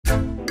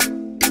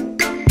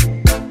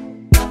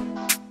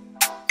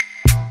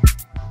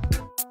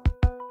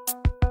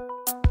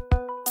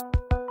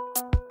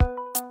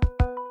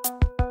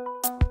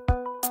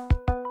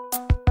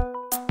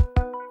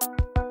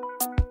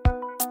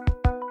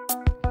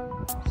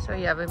So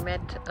yeah, we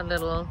met a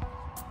little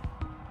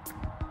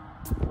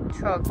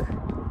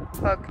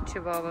pug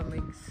chihuahua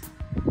mix.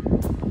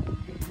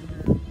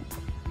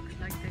 Looks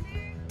like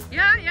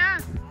yeah,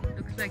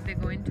 looks like they're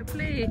going to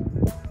play.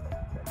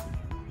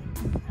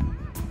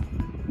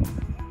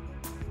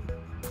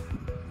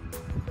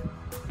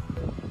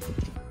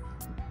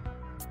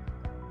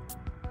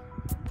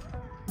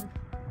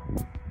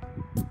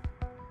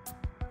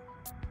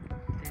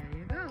 There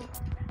you go.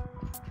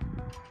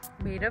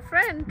 Meet a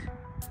friend.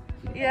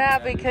 Yeah,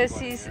 because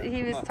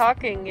he was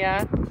talking,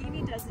 yeah.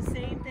 Kini does the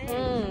same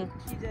thing.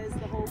 She does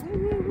the whole woo,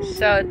 woo, woo,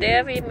 So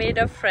there we made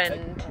a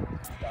friend.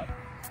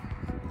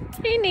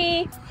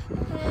 Kini.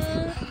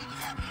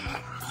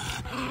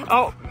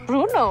 Oh,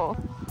 Bruno.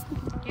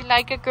 You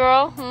like a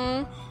girl?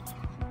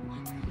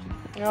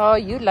 Oh,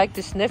 you like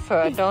to sniff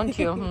her, don't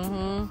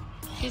you?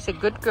 She's a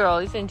good girl,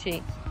 isn't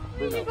she?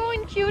 Where are you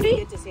going, cutie?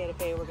 Get to Santa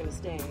Fe, we're gonna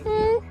stay.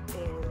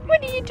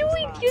 What are you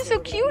doing? You're so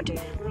cute.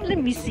 Let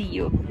me see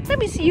you. Let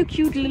me see your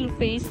cute little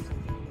face.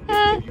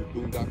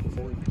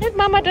 That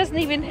mama doesn't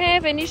even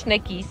have any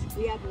schneckies.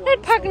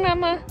 That pug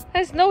mama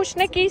has no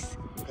schneckies.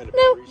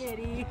 No.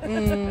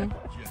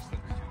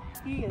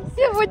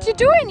 Yeah, what you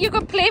doing? You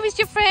gonna play with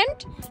your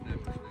friend?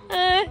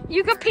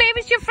 You gonna play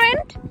with your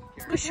friend?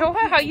 Go show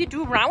her how you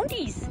do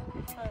roundies.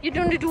 You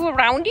gonna do a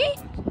roundie?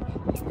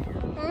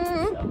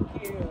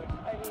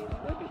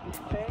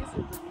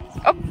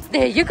 Oh,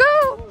 there you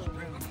go.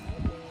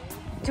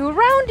 Do a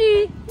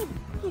roundie.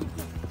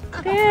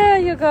 There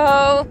you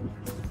go.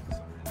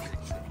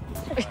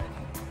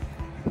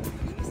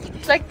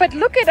 It's like, but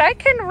look at, I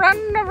can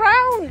run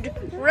around,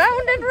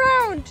 round and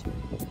round.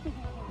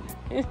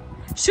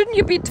 Shouldn't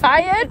you be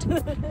tired?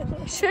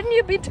 Shouldn't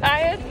you be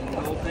tired?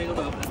 The whole thing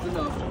about that's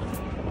enough.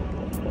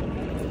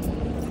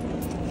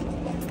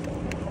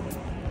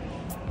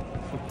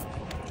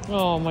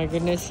 Oh my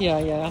goodness,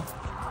 yeah.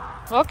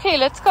 Okay,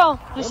 let's go.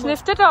 You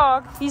sniffed the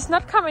dog. He's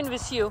not coming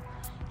with you.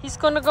 He's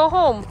gonna go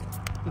home.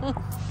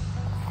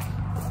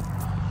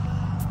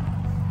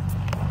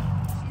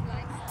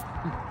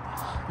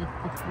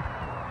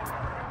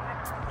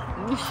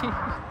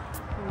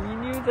 We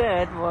knew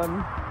that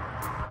one.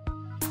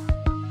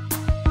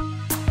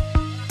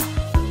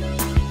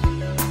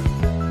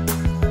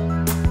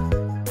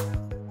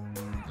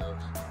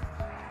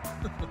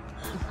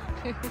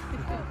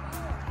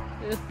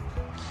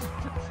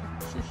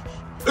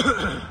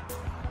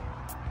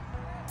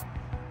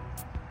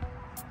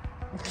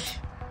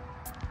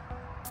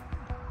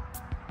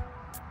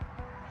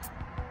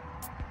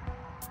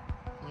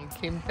 You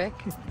came back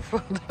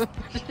for the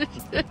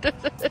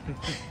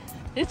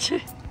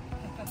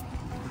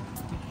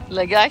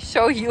like I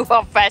show you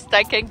how fast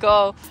I can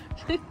go.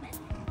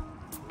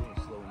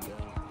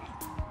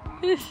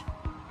 Yeah,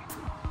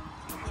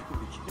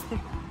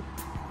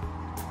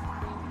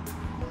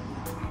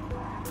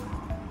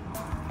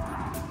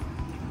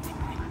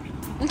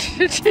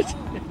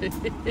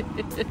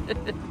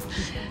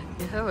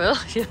 well,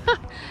 yeah,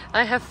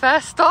 I have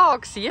fast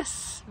dogs,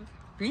 yes,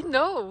 we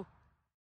know.